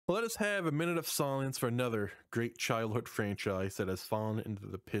Let us have a minute of silence for another great childhood franchise that has fallen into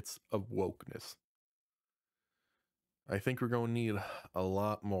the pits of wokeness. I think we're going to need a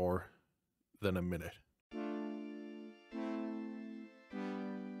lot more than a minute.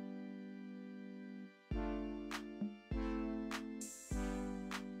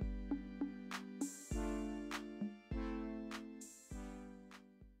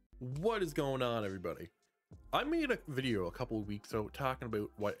 What is going on, everybody? I made a video a couple of weeks ago talking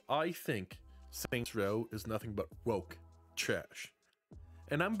about why I think Saints Row is nothing but woke trash.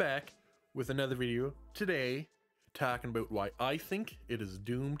 And I'm back with another video today talking about why I think it is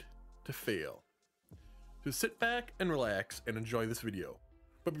doomed to fail. So sit back and relax and enjoy this video.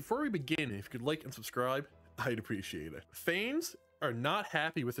 But before we begin, if you could like and subscribe, I'd appreciate it. Fans are not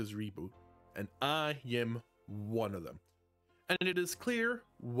happy with this reboot, and I am one of them. And it is clear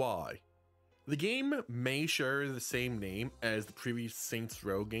why. The game may share the same name as the previous Saints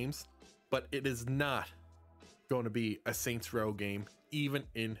Row games, but it is not going to be a Saints Row game, even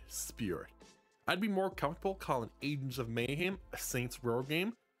in spirit. I'd be more comfortable calling Agents of Mayhem a Saints Row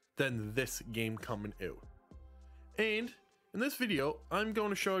game than this game coming out. And in this video, I'm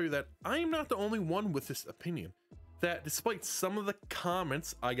going to show you that I am not the only one with this opinion. That despite some of the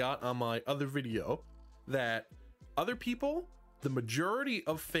comments I got on my other video, that other people, the majority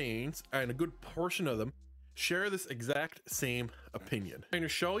of fans, and a good portion of them, share this exact same opinion. I'm going to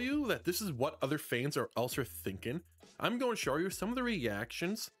show you that this is what other fans are also thinking. I'm going to show you some of the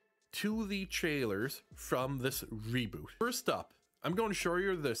reactions to the trailers from this reboot. First up, I'm going to show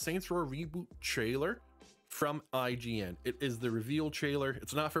you the Saints Row Reboot trailer from IGN. It is the reveal trailer.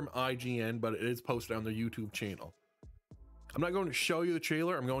 It's not from IGN, but it is posted on their YouTube channel. I'm not going to show you the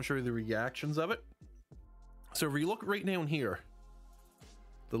trailer. I'm going to show you the reactions of it. So if you look right down here,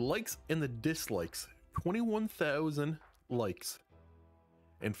 the likes and the dislikes, 21,000 likes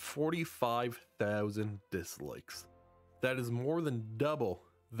and 45,000 dislikes. That is more than double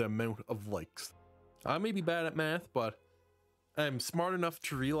the amount of likes. I may be bad at math, but I'm smart enough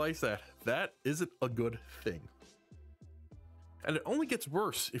to realize that that isn't a good thing. And it only gets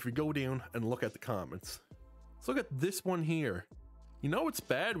worse if we go down and look at the comments. Let's look at this one here. You know it's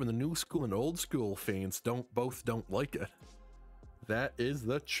bad when the new school and old school fans both don't like it. That is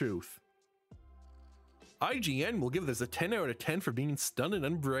the truth. IGN will give this a 10 out of 10 for being stunning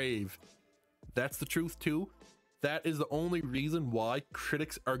and brave. That's the truth too. That is the only reason why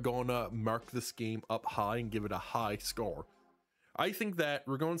critics are gonna mark this game up high and give it a high score. I think that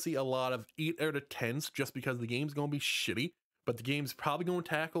we're going to see a lot of 8 out of 10s just because the game's gonna be shitty, but the game's probably going to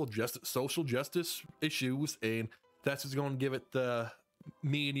tackle just social justice issues, and that's what's going to give it the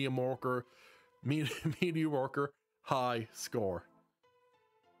mediocre high score.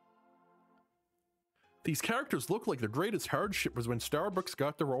 These characters look like the greatest hardship was when Starbucks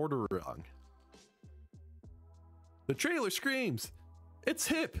got their order wrong. The trailer screams, it's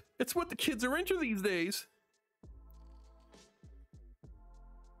hip, it's what the kids are into these days.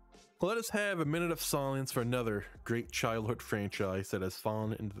 Let us have a minute of silence for another great childhood franchise that has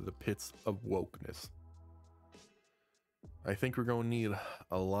fallen into the pits of wokeness. I think we're going to need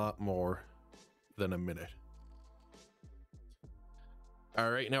a lot more than a minute. All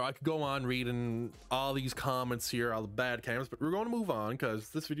right, now I could go on reading all these comments here, all the bad comments, but we're going to move on because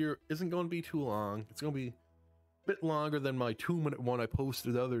this video isn't going to be too long. It's going to be a bit longer than my 2-minute one I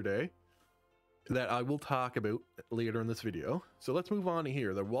posted the other day that I will talk about later in this video. So let's move on to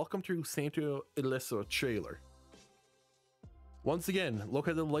here. The Welcome to Santa Elisa trailer. Once again, look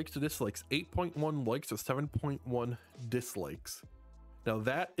at the likes to dislikes. 8.1 likes to 7.1 dislikes. Now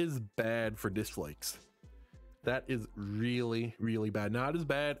that is bad for dislikes. That is really, really bad. Not as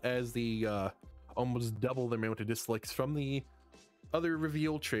bad as the almost double the amount of dislikes from the other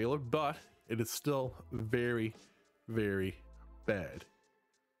reveal trailer, but it is still very, very bad.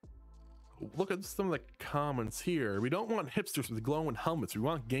 Look at some of the comments here. We don't want hipsters with glowing helmets. We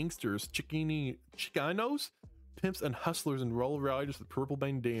want gangsters, Chicanos, pimps, and hustlers and roll riders with purple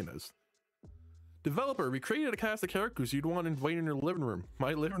bandanas. Developer, we created a cast of characters you'd want to invite in your living room.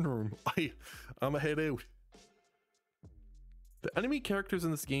 My living room. I'm a head out. The enemy characters in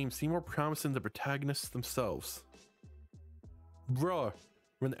this game seem more promising than the protagonists themselves. Bruh,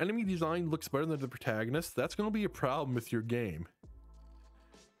 when the enemy design looks better than the protagonist, that's going to be a problem with your game.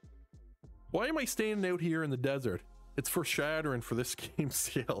 Why am I standing out here in the desert? It's foreshadowing for this game's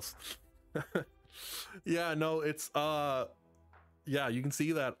sales. Yeah, no, it's yeah, you can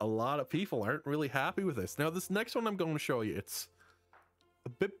see that a lot of people aren't really happy with this. Now this next one I'm going to show you, it's a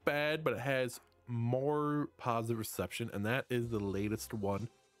bit bad, but it has more positive reception, and that is the latest one,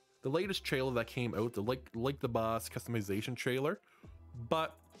 the latest trailer that came out, the like the boss customization trailer.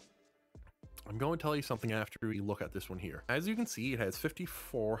 But I'm going to tell you something after we look at this one here. As you can see, it has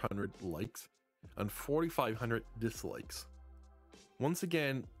 5,400 likes and 4,500 dislikes. Once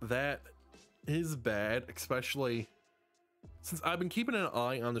again, that is bad, especially since I've been keeping an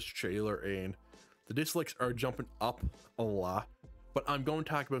eye on this trailer and the dislikes are jumping up a lot, but I'm going to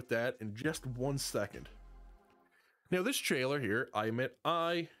talk about that in just 1 second. Now, this trailer here, I admit,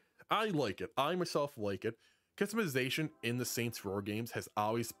 I like it. I myself like it. Customization in the Saints Row games has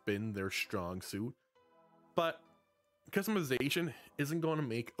always been their strong suit, but customization isn't going to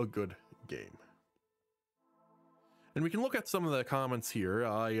make a good game. And we can look at some of the comments here.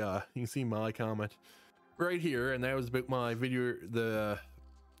 You can see my comment right here, and that was about my video, the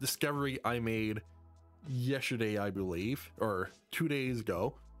discovery I made yesterday, I believe, or 2 days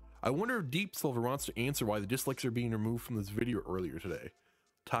ago. I wonder if Deep Silver wants to answer why the dislikes are being removed from this video earlier today.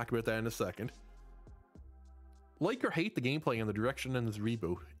 Talk about that in a second. Like or hate the gameplay and the direction in this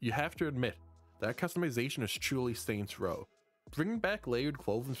reboot, you have to admit that customization is truly Saints Row. Bringing back layered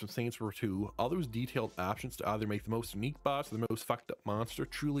clothing from Saints Row 2, all those detailed options to either make the most unique boss or the most fucked up monster,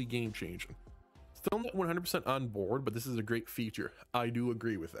 truly game changing. Still not 100% on board, but this is a great feature. I do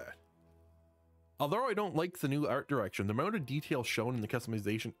agree with that. Although I don't like the new art direction, the amount of detail shown in the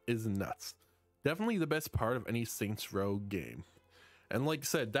customization is nuts. Definitely the best part of any Saints Row game. And like I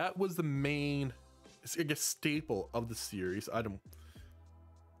said, that was the main, I guess, staple of the series.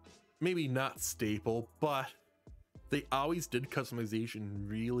 Maybe not staple, but they always did customization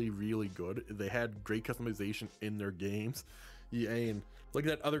really, really good. They had great customization in their games. Yeah, and like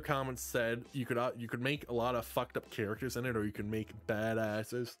that other comment said, you could make a lot of fucked up characters in it, or you could make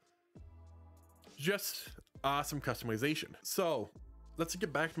badasses. Just awesome customization. So let's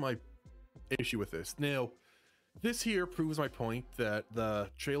get back to my issue with this. Now, this here proves my point that the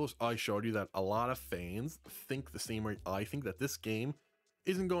trailers I showed you, that a lot of fans think the same way I think, that this game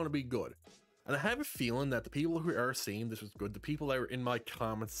isn't going to be good. And I have a feeling that the people who are saying this was good, the people that were in my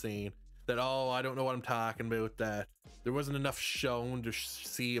comments saying that, oh, I don't know what I'm talking about, that there wasn't enough shown to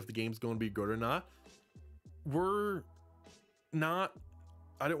see if the game's going to be good or not, we're not,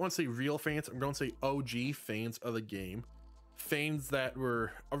 I don't want to say real fans, I'm going to say OG fans of the game. Fans that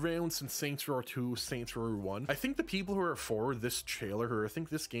were around since Saints Row 2, Saints Row 1. I think the people who are for this trailer, who think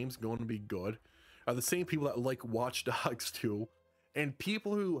this game's going to be good, are the same people that like Watch Dogs 2, and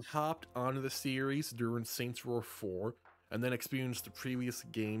people who hopped onto the series during Saints Row 4 and then experienced the previous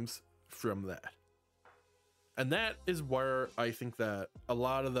games from that. And that is where I think that a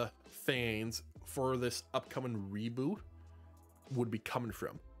lot of the fans for this upcoming reboot would be coming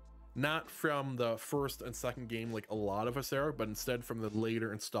from. Not from the first and second game like a lot of us are, but instead from the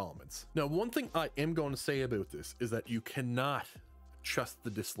later installments. Now, one thing I am going to say about this is that you cannot trust the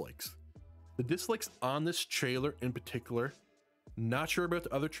dislikes. The dislikes on this trailer in particular, not sure about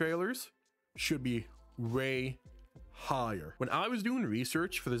the other trailers, should be way higher. When I was doing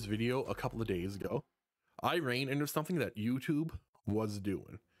research for this video a couple of days ago, I ran into something that YouTube was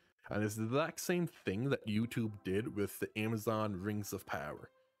doing. And it's the exact same thing that YouTube did with the Amazon Rings of Power.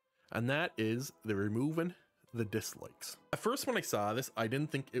 And that is they're removing the dislikes. At first, when I saw this, I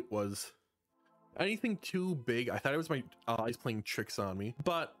didn't think it was anything too big. I thought it was my eyes playing tricks on me,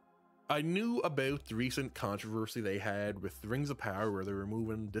 but I knew about the recent controversy they had with the Rings of Power, where they're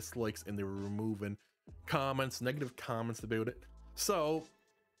removing dislikes and they were removing comments, negative comments about it. So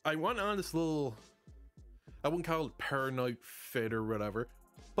I went on this little, I wouldn't call it paranoid fit or whatever,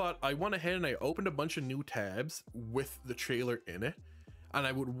 but I went ahead and I opened a bunch of new tabs with the trailer in it, and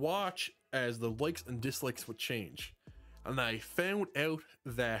I would watch as the likes and dislikes would change. And I found out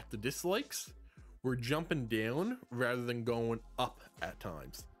that the dislikes were jumping down rather than going up at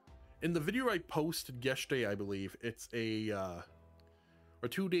times. In the video I posted yesterday, I believe, it's or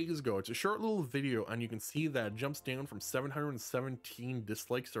 2 days ago, it's a short little video, and you can see that it jumps down from 717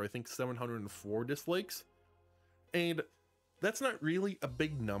 dislikes to I think 704 dislikes. And that's not really a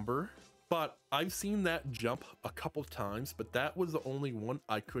big number, but I've seen that jump a couple times, but that was the only one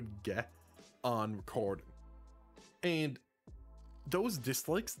I could get on recording. And those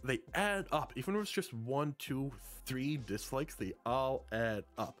dislikes, they add up. Even if it's just 1, 2, 3 dislikes, they all add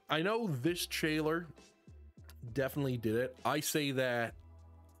up. I know this trailer definitely did it. I say that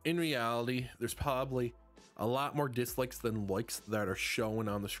in reality, there's probably a lot more dislikes than likes that are showing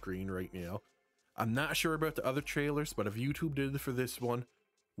on the screen right now. I'm not sure about the other trailers, but if YouTube did it for this one,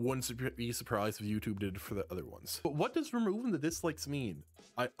 wouldn't be surprised if YouTube did it for the other ones. But what does removing the dislikes mean?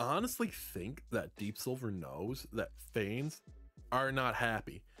 I honestly think that Deep Silver knows that fans are not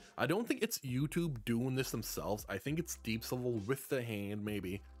happy. I don't think it's YouTube doing this themselves. I think it's Deep Silver with the hand,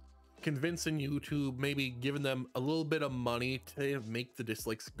 maybe convincing YouTube, maybe giving them a little bit of money to make the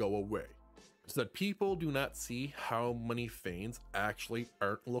dislikes go away. so that people do not see how many fans actually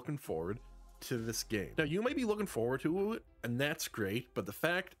aren't looking forward to this game. Now, you may be looking forward to it, and that's great, but the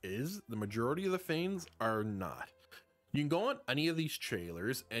fact is the majority of the fans are not. You can go on any of these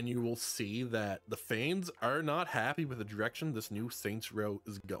trailers and you will see that the fans are not happy with the direction this new Saints Row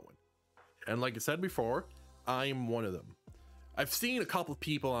is going. And like I said before, I'm one of them. I've seen a couple of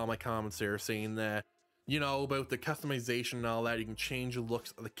people on my comments there saying that, you know, about the customization and all that, you can change the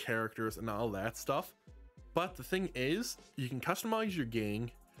looks of the characters and all that stuff. But the thing is, you can customize your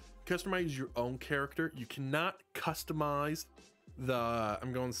gang, customize your own character. You cannot customize the,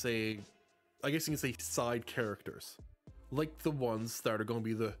 I'm going to say, I guess you can say side characters, like the ones that are going to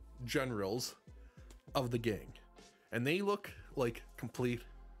be the generals of the gang. And they look like complete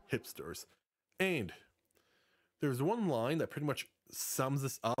hipsters. And there's one line that pretty much sums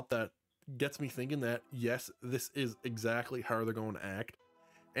this up that gets me thinking that, yes, this is exactly how they're going to act.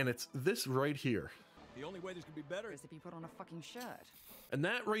 And it's this right here. The only way this could be better is if you put on a fucking shirt. And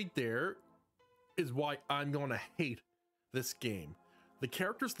that right there is why I'm going to hate this game. The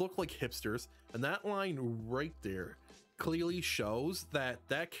characters look like hipsters, and that line right there clearly shows that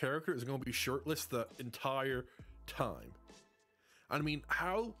that character is going to be shirtless the entire time. I mean,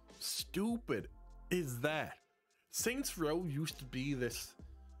 how stupid is that? Saints Row used to be this,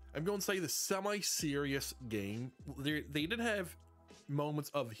 I'm going to say, the semi-serious game. They did have moments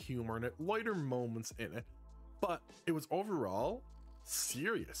of humor in it, lighter moments in it, but it was overall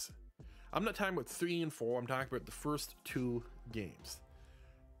serious. I'm not talking about 3 and 4, I'm talking about the first 2 games.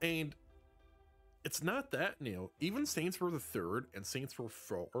 And it's not that new. Even Saints Row the 3rd and Saints Row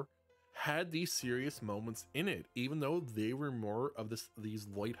 4 had these serious moments in it, even though they were more of these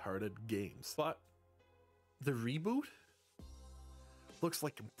lighthearted games. But the reboot looks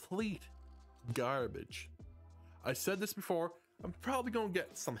like complete garbage. I said this before, I'm probably going to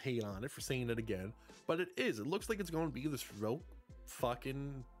get some hate on it for saying it again, but it is. It looks like it's going to be this real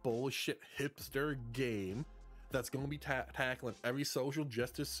fucking bullshit hipster game that's going to be tackling every social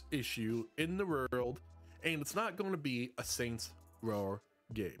justice issue in the world, and it's not going to be a Saints Row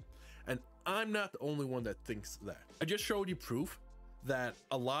game. And I'm not the only one that thinks that. I just showed you proof that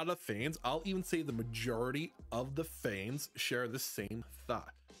a lot of fans, I'll even say the majority of the fans, share the same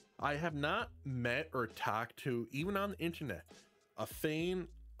thought. I have not met or talked to, even on the internet, a fan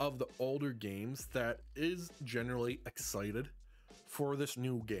of the older games that is generally excited for this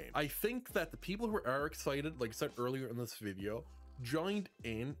new game. I think that the people who are excited, like I said earlier in this video, joined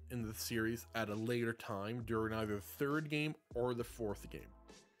in the series at a later time during either the 3rd game or the 4th game.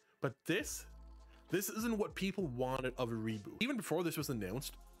 But this isn't what people wanted of a reboot. Even before this was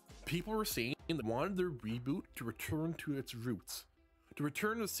announced, people were saying they wanted their reboot to return to its roots. To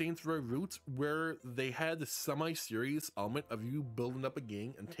return to Saints Row roots, where they had the semi-serious element of you building up a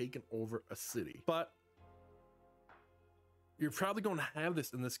gang and taking over a city. But you're probably going to have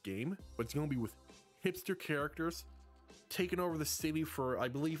this in this game, but it's going to be with hipster characters taking over the city. For, I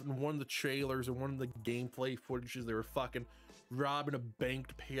believe in one of the trailers or one of the gameplay footages, they were fucking robbing a bank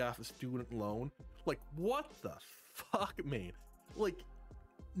to pay off a student loan. Like, what the fuck, man? Like,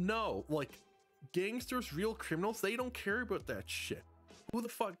 no, like, gangsters, real criminals, they don't care about that shit. Who the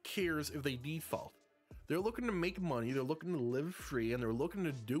fuck cares if they default? They're looking to make money, they're looking to live free, and they're looking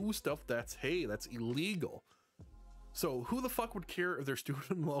to do stuff that's, hey, that's illegal. So who the fuck would care if their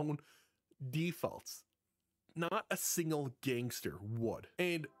student loan defaults? Not a single gangster would.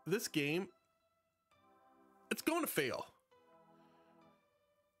 And this game, it's going to fail.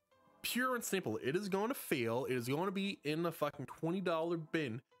 Pure and simple, it is going to fail. It is going to be in a fucking $20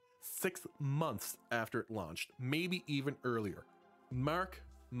 bin 6 months after it launched, maybe even earlier. Mark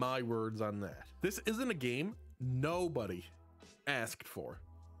my words on that. This isn't a game nobody asked for.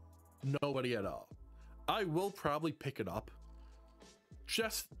 Nobody at all. I will probably pick it up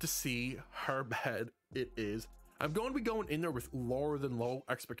just to see how bad it is. I'm going to be going in there with lower than low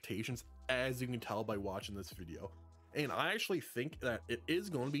expectations, as you can tell by watching this video. And I actually think that it is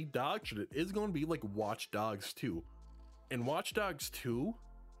going to be dog shit. It is going to be like Watch Dogs 2. And Watch Dogs 2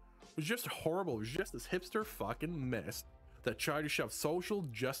 was just horrible. It was just this hipster fucking mess that tried to shove social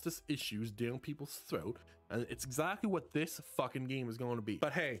justice issues down people's throat. And it's exactly what this fucking game is going to be.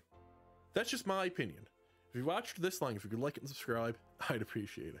 But hey, that's just my opinion. If you watched this long, if you could like and subscribe, I'd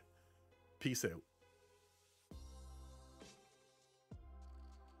appreciate it. Peace out.